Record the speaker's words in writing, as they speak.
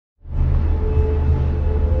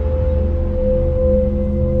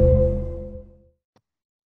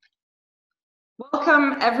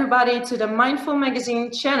welcome everybody to the Mindful Magazine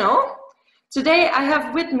channel. Today I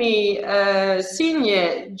have with me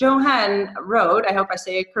Signe Johanne Rhode, I hope I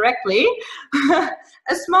say it correctly.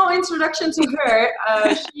 A small introduction to her.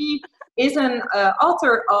 She is an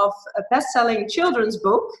author of a best-selling children's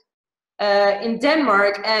book in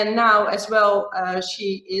Denmark, and now as well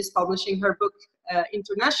she is publishing her book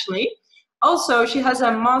internationally. Also, she has a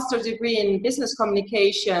master's degree in business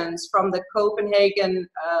communications from the Copenhagen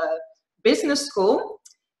Business School,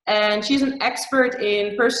 and she's an expert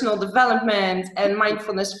in personal development and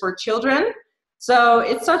mindfulness for children. So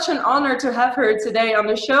it's such an honor to have her today on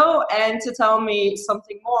the show and to tell me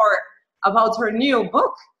something more about her new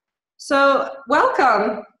book. So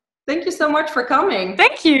welcome. Thank you so much for coming.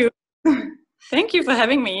 Thank you. Thank you for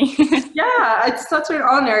having me. Yeah, it's such an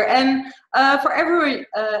honor. And for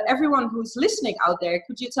everyone who's listening out there,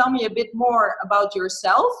 could you tell me a bit more about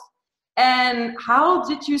yourself? And how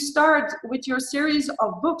did you start with your series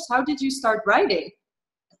of books? How did you start writing?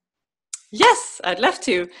 Yes, I'd love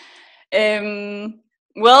to.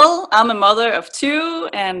 Well, I'm a mother of two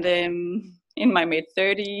and in my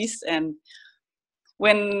mid-30s. And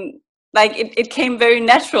when it came very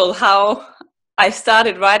natural how I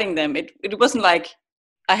started writing them. It wasn't like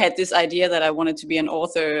I had this idea that I wanted to be an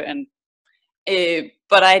author, and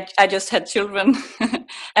but I just had children,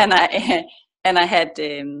 and I had I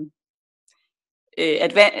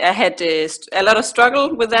had a lot of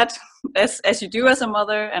struggle with that, as you do as a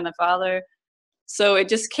mother and a father. So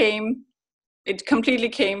it completely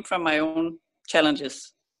came from my own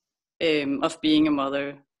challenges of being a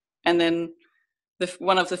mother. And then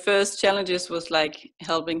one of the first challenges was like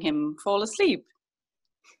helping him fall asleep.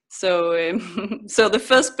 So so the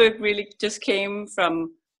first book really just came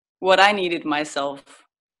from what I needed myself,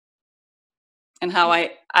 and how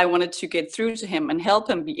I wanted to get through to him and help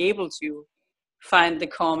him be able to find the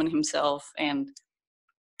calm in himself and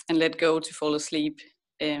let go to fall asleep,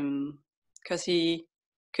 because he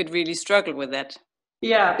could really struggle with that.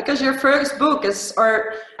 Yeah, because your first book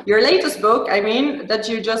or your latest book, I mean, that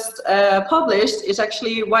you just published is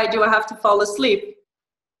actually Why Do I Have to Fall Asleep?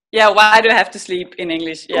 Yeah, why do I have to sleep in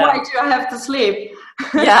English? Yeah. Why do I have to sleep?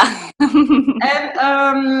 Yeah.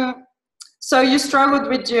 And so you struggled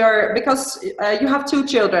with because you have two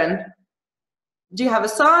children. Do you have a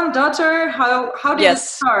son, daughter? How did it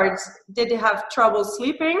start? Did you have trouble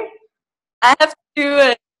sleeping? I have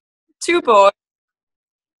two boys.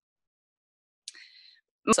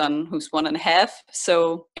 My son, who's 1.5.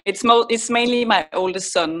 So it's mainly my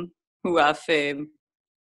oldest son who I've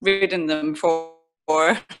written them for,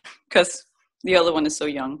 because the other one is so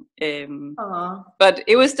young. But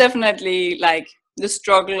it was definitely like the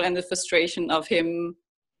struggle and the frustration of him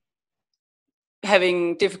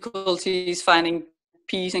having difficulties finding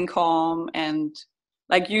peace and calm, and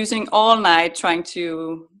like using all night trying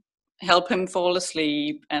to help him fall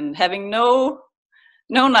asleep, and having no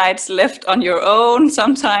nights left on your own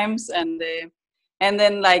sometimes, and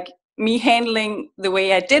then like me handling the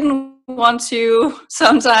way I didn't want to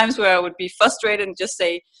sometimes, where I would be frustrated and just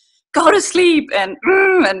say, go to sleep, and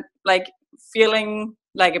like feeling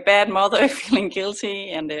like a bad mother, feeling guilty,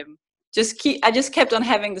 and I just kept on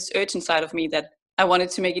having this urge inside of me that I wanted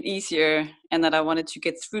to make it easier and that I wanted to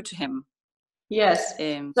get through to him. Yes.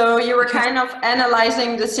 So you were kind of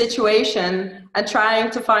analyzing the situation and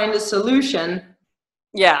trying to find a solution.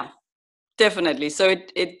 Yeah, definitely. So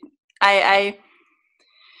I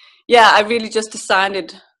really just designed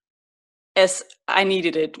it as I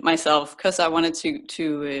needed it myself, because I wanted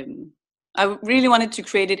I really wanted to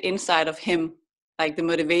create it inside of him, like the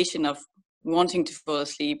motivation of wanting to fall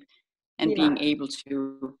asleep and being able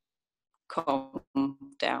to calm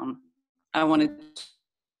down. I wanted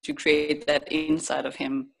to create that inside of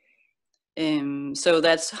him. So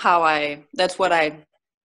that's what I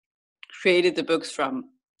created the books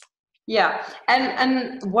from. Yeah,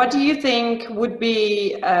 and what do you think would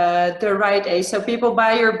be the right age? So people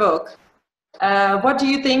buy your book. What do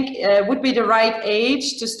you think would be the right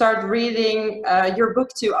age to start reading your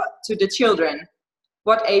book to the children?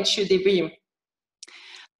 What age should they be?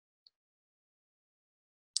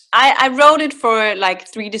 I wrote it for like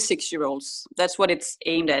 3 to 6 year olds. That's what it's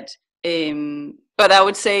aimed at. But I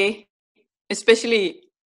would say, especially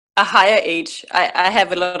a higher age, I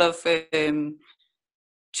have a lot of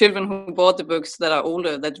children who bought the books that are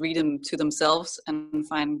older, that read them to themselves and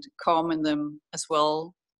find calm in them as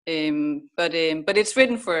well. But it's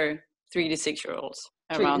written for 3 to 6 year olds,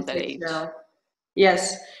 around that age.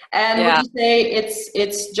 Yes. And would you say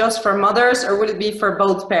it's just for mothers, or would it be for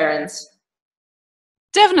both parents?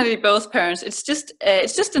 Definitely both parents. It's just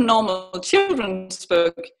a normal children's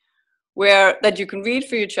book where that you can read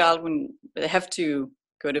for your child when they have to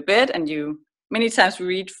go to bed, and you many times we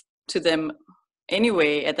read to them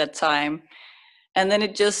anyway at that time, and then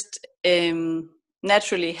it just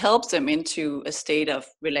naturally helps them into a state of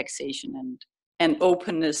relaxation and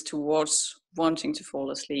openness towards wanting to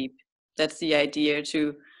fall asleep. That's the idea,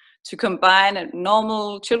 to combine a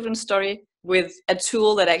normal children's story with a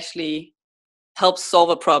tool that actually helps solve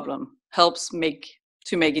a problem, helps make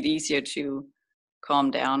it easier to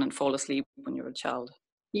calm down and fall asleep when you're a child.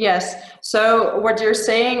 Yes. So what you're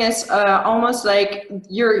saying is almost like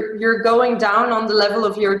you're going down on the level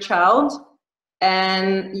of your child,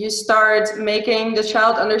 and you start making the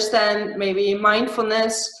child understand maybe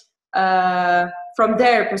mindfulness from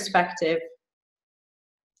their perspective.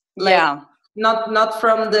 Like, Yeah. Not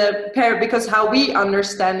from the parent, because how we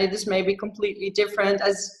understand it is maybe completely different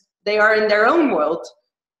as they are in their own world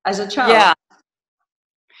as a child. Yeah.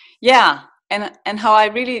 Yeah. And how I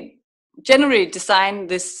really generally design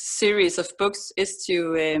this series of books is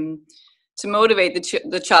to motivate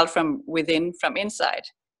the child from within, from inside.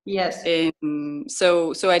 Yes.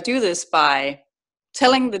 So I do this by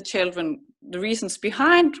telling the children the reasons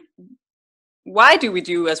behind why do we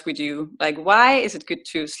do as we do, like why is it good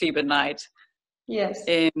to sleep at night. Yes.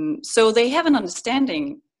 So they have an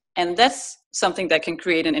understanding, and that's something that can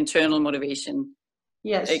create an internal motivation.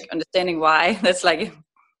 Yes. Like understanding why, that's like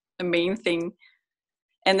a main thing.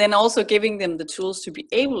 And then also giving them the tools to be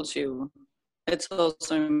able to. It's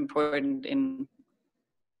also important in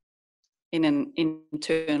an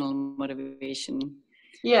internal motivation.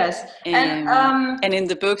 Yes. And in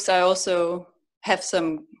the books I also have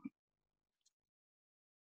some.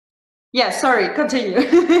 Yeah, sorry, continue.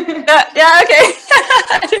 Yeah, okay.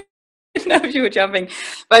 I didn't know if you were jumping,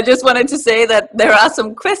 but I just wanted to say that there are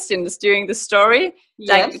some questions during the story,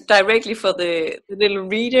 Yes. directly for the little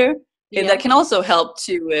reader, Yeah. that can also help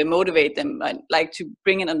to motivate them, like to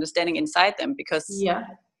bring an understanding inside them, because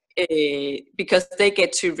they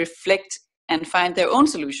get to reflect and find their own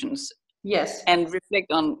solutions. Yes. And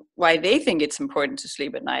reflect on why they think it's important to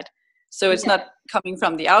sleep at night. So it's not coming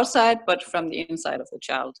from the outside, but from the inside of the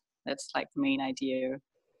child. That's like the main idea.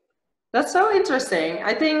 That's so interesting.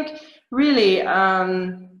 I think really,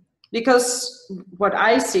 because what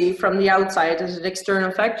I see from the outside as an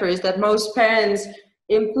external factor is that most parents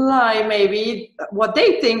imply maybe what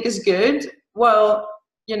they think is good. Well,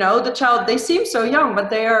 you know, the child, they seem so young,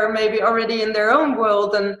 but they are maybe already in their own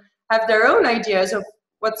world and have their own ideas of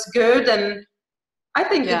what's good. And I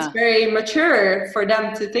think it's very mature for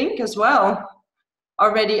them to think as well,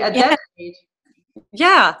 already at that age.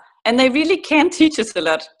 Yeah, and they really can teach us a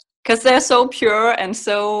lot, because they're so pure and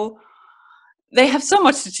so they have so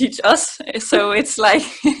much to teach us. So it's like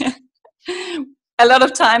a lot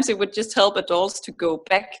of times it would just help adults to go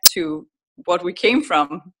back to what we came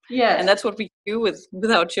from. Yes. And that's what we do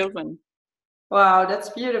with our children. Wow, that's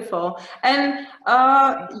beautiful. And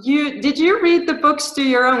did you read the books to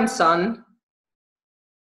your own son?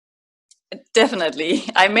 Definitely.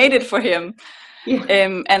 I made it for him.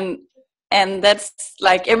 Yeah. And that's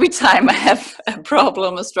like every time I have a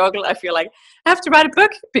problem, a struggle, I feel like I have to write a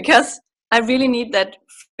book, because I really need that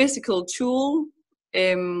physical tool,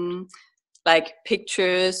 like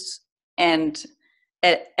pictures and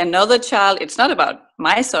another child. It's not about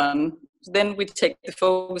my son. Then we take the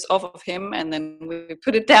focus off of him, and then we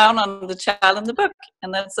put it down on the child in the book.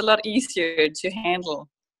 And that's a lot easier to handle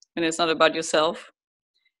when it's not about yourself.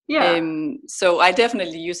 Yeah. So I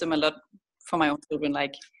definitely use them a lot for my own children,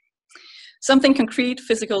 like something concrete,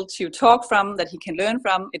 physical to talk from, that he can learn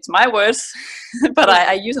from. It's my words, but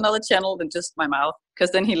I use another channel than just my mouth,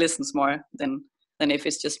 because then he listens more than if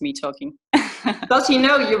it's just me talking. Does he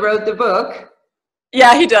know you wrote the book?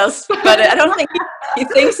 Yeah, he does, but I don't think he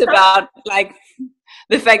thinks about like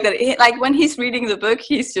the fact that like when he's reading the book,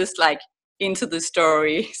 he's just like into the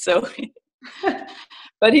story. So,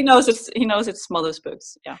 but he knows it's mother's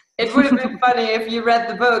books. Yeah. It would have been funny if you read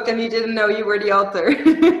the book and he didn't know you were the author.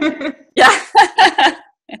 Yeah.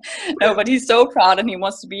 No, but he's so proud and he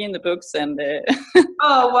wants to be in the books. And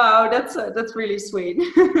oh wow, that's really sweet.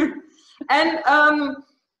 And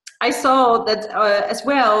I saw that as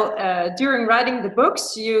well during writing the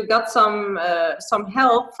books. You got some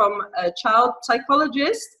help from a child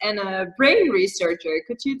psychologist and a brain researcher.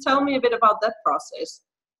 Could you tell me a bit about that process?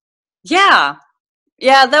 Yeah,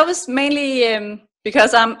 that was mainly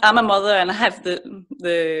because I'm a mother and I have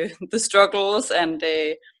the struggles and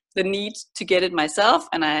the need to get it myself,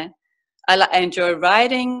 and I enjoy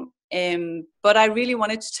writing, but I really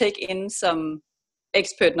wanted to take in some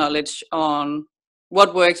expert knowledge on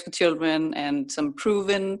what works with children and some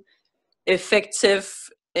proven effective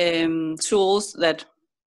tools that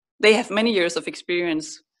they have many years of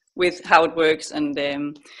experience with how it works, and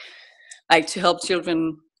like to help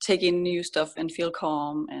children take in new stuff and feel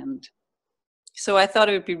calm. And so I thought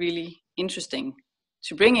it would be really interesting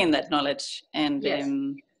to bring in that knowledge and Yes.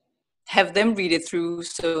 have them read it through,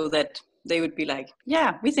 so that they would be like,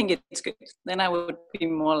 yeah, we think it's good. Then I would be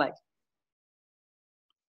more like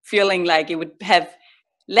feeling like it would have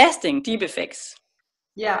lasting, deep effects.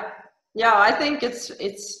 Yeah, yeah. I think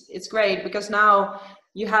it's great because now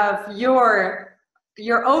you have your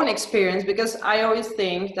own experience. Because I always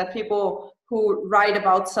think that people who write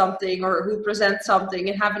about something or who present something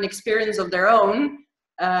and have an experience of their own,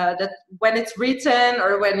 that when it's written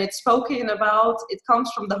or when it's spoken about, it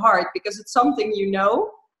comes from the heart because it's something you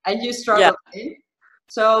know and you struggle in.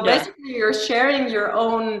 So basically, you're sharing your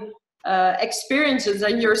own experiences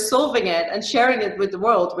and you're solving it and sharing it with the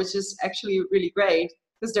world, which is actually really great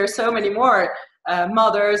because there's so many more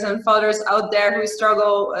mothers and fathers out there who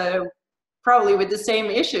struggle probably with the same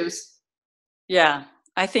issues. Yeah,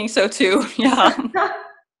 I think so too. Yeah.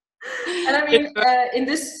 And I mean, in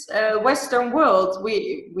this Western world,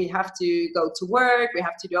 we have to go to work, we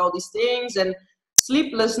have to do all these things, and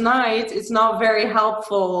sleepless night is not very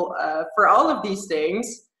helpful for all of these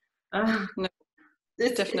things. No,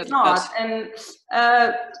 it's not. And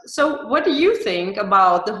so what do you think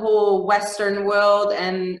about the whole Western world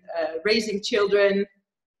and raising children?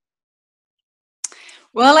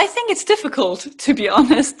 Well, I think it's difficult, to be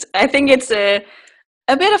honest. I think it's a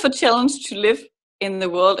bit of a challenge to live in the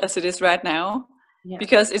world as it is right now,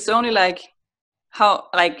 because it's only like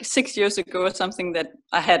 6 years ago or something that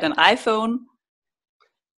I had an iPhone,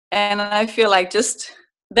 and I feel like just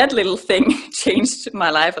that little thing changed my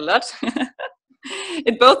life a lot.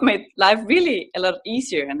 It both made life really a lot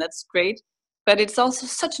easier, and that's great, but it's also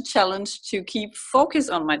such a challenge to keep focus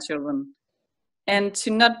on my children and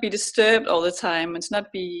to not be disturbed all the time, and to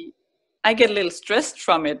not be, I get a little stressed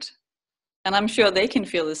from it, and I'm sure they can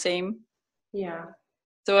feel the same. Yeah.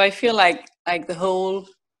 So I feel like the whole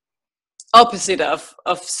opposite of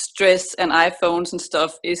stress and iPhones and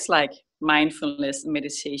stuff is like mindfulness and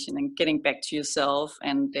meditation and getting back to yourself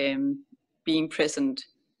and being present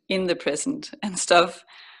in the present and stuff.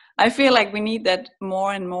 I feel like we need that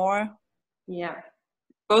more and more. Yeah.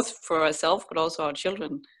 Both for ourselves, but also our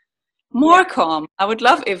children. More calm. I would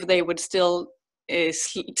love if they would still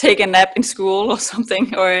take a nap in school or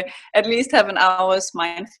something, or at least have an hour's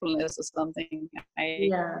mindfulness or something. I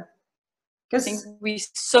think we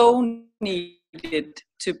so need it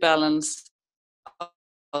to balance.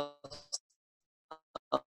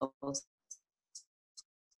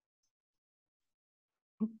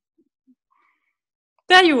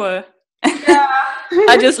 There you were. Yeah.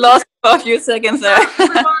 I just lost for a few seconds there.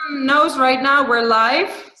 Everyone knows right now we're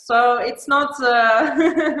live, so it's not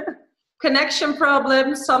connection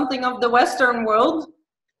problems, something of the Western world.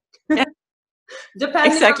 Yeah.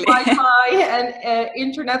 Depending on Wi-Fi and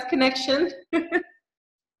internet connection.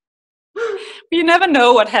 You never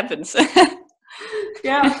know what happens.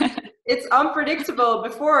 Yeah, it's unpredictable.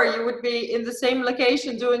 Before, you would be in the same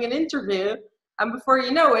location doing an interview, and before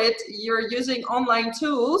you know it, you're using online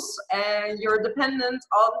tools and you're dependent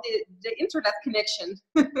on the internet connection.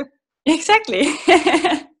 Exactly.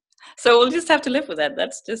 So we'll just have to live with that.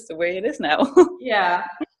 That's just the way it is now. Yeah.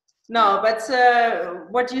 No, but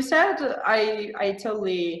what you said, I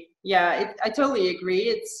totally, I totally agree.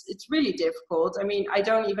 It's really difficult. I mean, I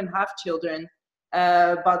don't even have children,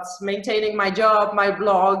 but maintaining my job, my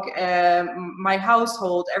blog, my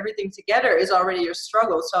household, everything together is already a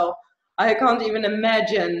struggle. So I can't even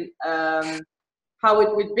imagine how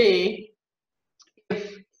it would be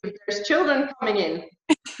if there's children coming in.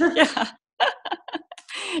 Yeah.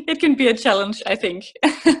 It can be a challenge, I think.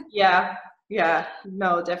 Yeah,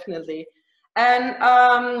 no, definitely. And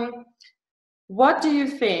what do you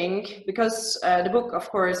think, because the book, of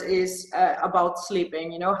course, is about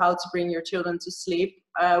sleeping, you know, how to bring your children to sleep.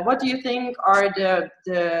 What do you think are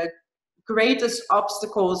the greatest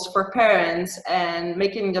obstacles for parents and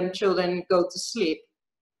making them children go to sleep?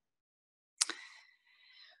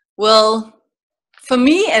 Well, for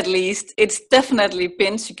me, at least, it's definitely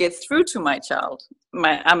been to get through to my child.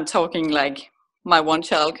 I'm talking like my one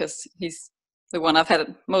child, because he's the one I've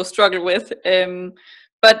had most struggle with.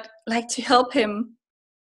 But like to help him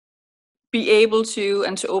be able to,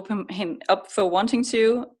 and to open him up for wanting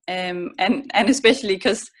to, and especially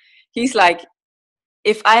because he's like,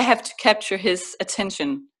 if I have to capture his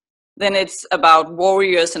attention, then it's about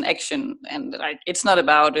warriors and action, and like it's not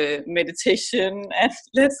about meditation and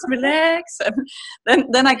let's relax, and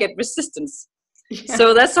then I get resistance. Yeah.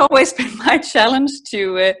 So that's always been my challenge,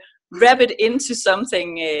 to wrap it into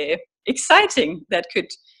something exciting that could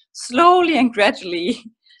slowly and gradually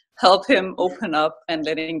help him open up and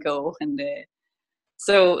letting go. And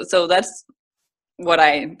so that's what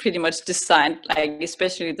I pretty much designed. Like,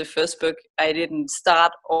 especially the first book, I didn't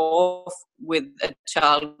start off with a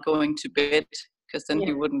child going to bed, because then he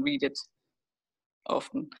Yeah. wouldn't read it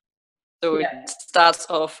often. So it Yeah. starts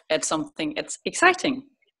off at something that's exciting.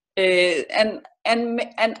 And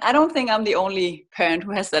I don't think I'm the only parent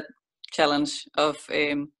who has that challenge of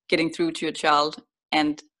getting through to your child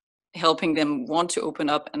and helping them want to open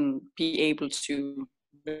up and be able to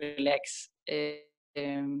relax.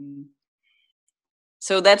 Um,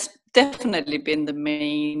 so that's definitely been the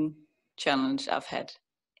main challenge I've had,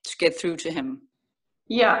 to get through to him.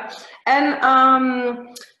 Yeah. And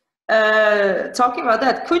talking about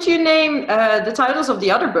that, could you name the titles of the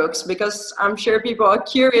other books? Because I'm sure people are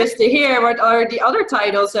curious to hear what are the other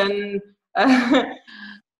titles. And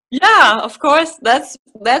Yeah, of course. That's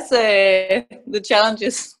the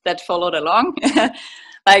challenges that followed along.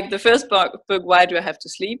 Like the first book, Why Do I Have to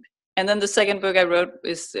Sleep? And then the second book I wrote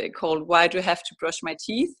is called Why Do I Have to Brush My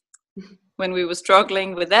Teeth? When we were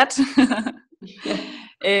struggling with that.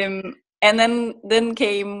 yeah. And then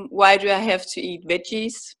came Why Do I Have to Eat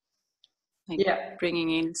Veggies? Like Yeah. bringing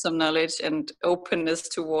in some knowledge and openness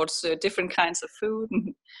towards different kinds of food.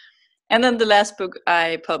 And then the last book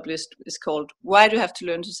I published is called Why Do I Have to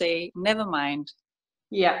Learn to Say Never Mind?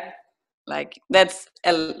 Yeah. Like that's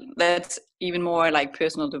even more like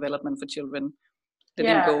personal development for children,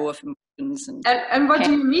 letting Yeah. go of emotions and And what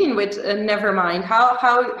do you mean with never mind?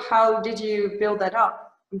 How did you build that up?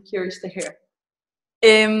 I'm curious to hear.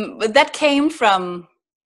 but that came from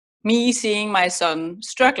me seeing my son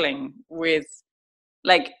struggling with,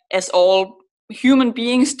 like, as all human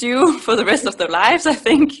beings do for the rest of their lives, I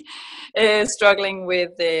think, struggling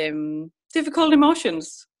with difficult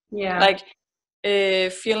emotions, Yeah. like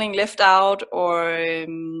feeling left out, or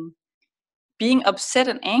being upset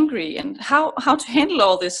and angry, and how to handle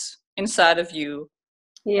all this inside of you.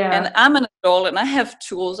 Yeah. And I'm an adult and I have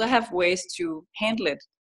tools, I have ways to handle it.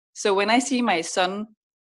 So when I see my son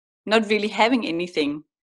not really having anything,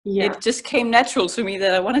 Yeah. it just came natural to me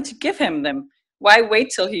that I wanted to give him them. Why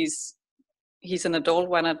wait till he's an adult?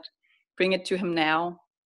 Why not bring it to him now?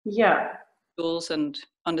 Yeah. Tools and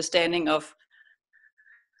understanding of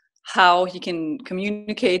how he can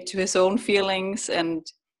communicate to his own feelings and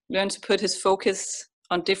learn to put his focus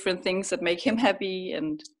on different things that make him happy.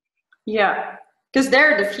 And Yeah. Because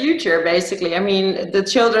they're the future, basically. I mean, the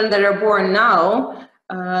children that are born now,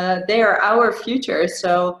 they are our future.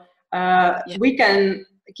 So yeah, we can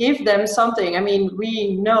give them something. I mean,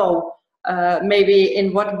 we know maybe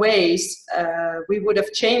in what ways we would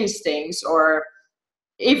have changed things, or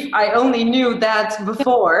if I only knew that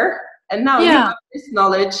before, and now you yeah, have this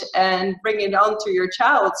knowledge and bring it on to your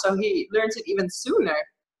child so he learns it even sooner.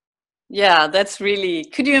 yeah, that's really,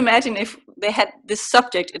 could you imagine if they had this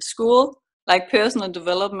subject at school, like personal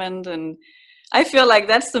development? And I feel like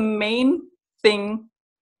that's the main thing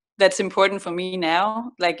that's important for me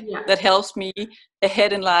now, like Yeah. that helps me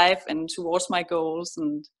ahead in life and towards my goals.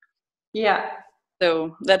 And Yeah.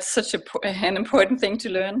 so that's such an important thing to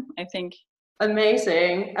learn, I think.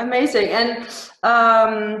 Amazing, amazing. And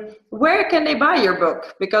where can they buy your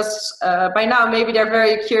book? Because by now maybe they're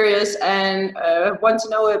very curious and want to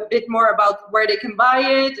know a bit more about where they can buy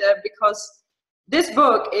it, because this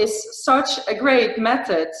book is such a great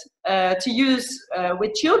method to use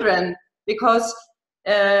with children, because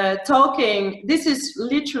this is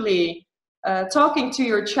literally talking to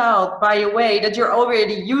your child by a way that you're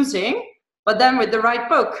already using, but then with the right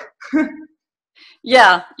book.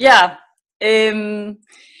 Yeah, yeah. Um,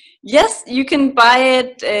 yes, you can buy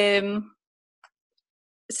it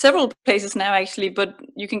several places now, actually, but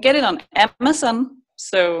you can get it on Amazon.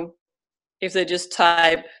 So if they just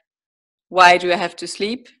type "Why do I have to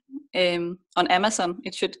sleep" on Amazon,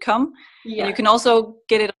 it should come. And you Yeah, can also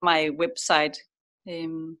get it on my website,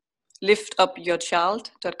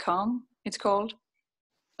 liftupyourchild.com. It's called.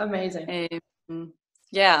 amazing. Um,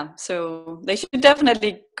 yeah, so they should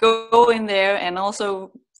definitely go in there and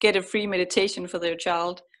also get a free meditation for their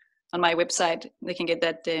child on my website. They can get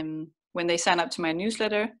that when they sign up to my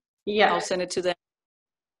newsletter. Yeah. I'll send it to them.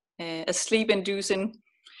 A sleep inducing.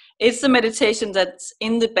 It's the meditation that's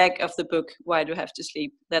in the back of the book, Why Do I Have to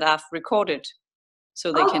Sleep, that I've recorded.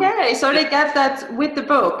 So they can. Okay, so they get that with the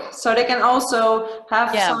book. So they can also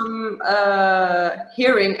have Yeah. some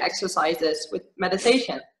hearing exercises with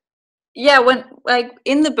meditation. Yeah, when, like,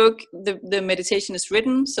 in the book, the meditation is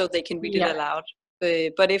written so they can read it Yeah. aloud.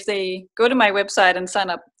 But if they go to my website and sign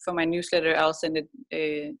up for my newsletter, I'll send it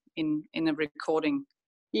in a recording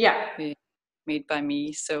Yeah. uh, made by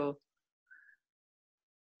me. So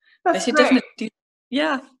I That's should great. definitely do.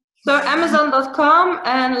 Yeah. So Amazon.com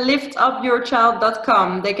and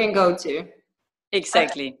liftupyourchild.com they can go to.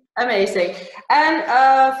 Exactly. Amazing. And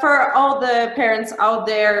for all the parents out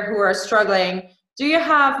there who are struggling, do you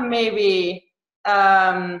have maybe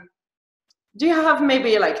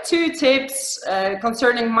like 2 tips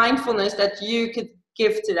concerning mindfulness that you could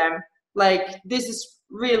give to them? Like, this is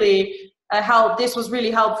really this was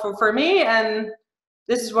really helpful for me, and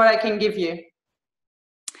this is what I can give you.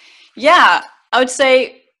 Yeah, I would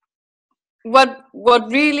say what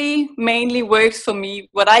really mainly works for me,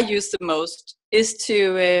 what I use the most, is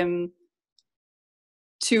to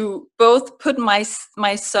both put my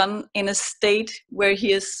son in a state where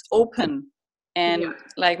he is open and Yeah.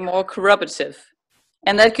 like more cooperative.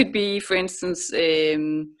 And that could be, for instance,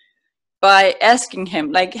 by asking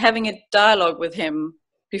him, like having a dialogue with him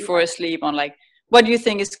before sleep on, like, what do you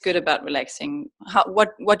think is good about relaxing?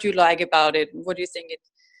 What do you like about it? What do you think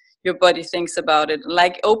your body thinks about it?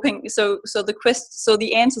 Like open, so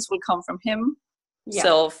the answers will come from him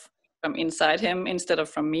self, from inside him, instead of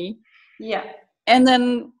from me. Yeah. And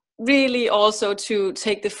then really also to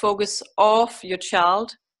take the focus off your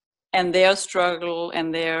child and their struggle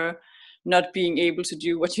and their not being able to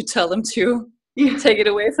do what you tell them to. Yeah. Take it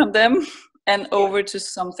away from them and over to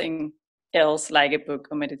something else, like a book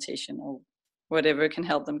or meditation or whatever can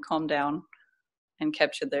help them calm down and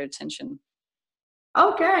capture their attention.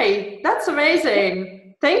 Okay, that's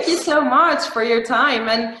amazing. Thank you so much for your time.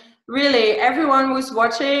 And really, everyone who's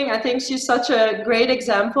watching, I think she's such a great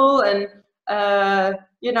example, and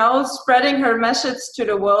spreading her message to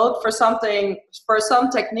the world for some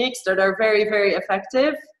techniques that are very, very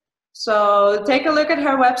effective. So take a look at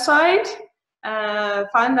her website,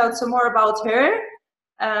 find out some more about her.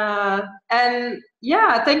 And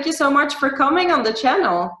yeah, thank you so much for coming on the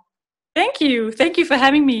channel. Thank you. Thank you for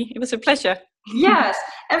having me. It was a pleasure. Yes,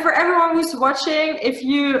 and for everyone who's watching, if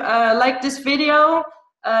you like this video,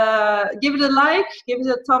 give it a like, give it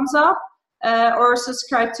a thumbs up, or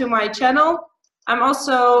subscribe to my channel. I'm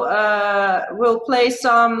also will place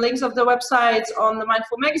some links of the websites on the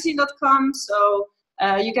mindfulmagazine.com, so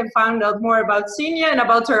you can find out more about Signe and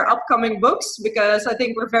about her upcoming books, because I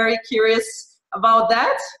think we're very curious about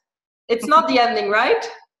that. It's not the ending, right?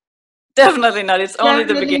 Definitely not. It's only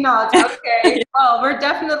the beginning. Definitely not. Okay. Well, we're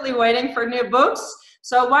definitely waiting for new books.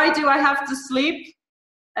 So why do I have to sleep?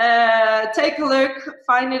 Take a look,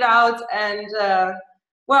 find it out, and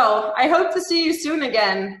well, I hope to see you soon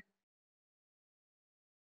again.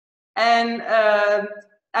 And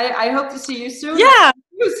I hope to see you soon. Yeah.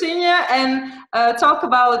 You, Signe, and talk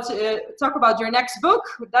about your next book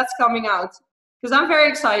that's coming out, because I'm very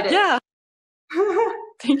excited. Yeah.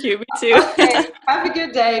 Thank you. Me too. Okay. Have a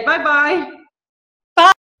good day. Bye bye.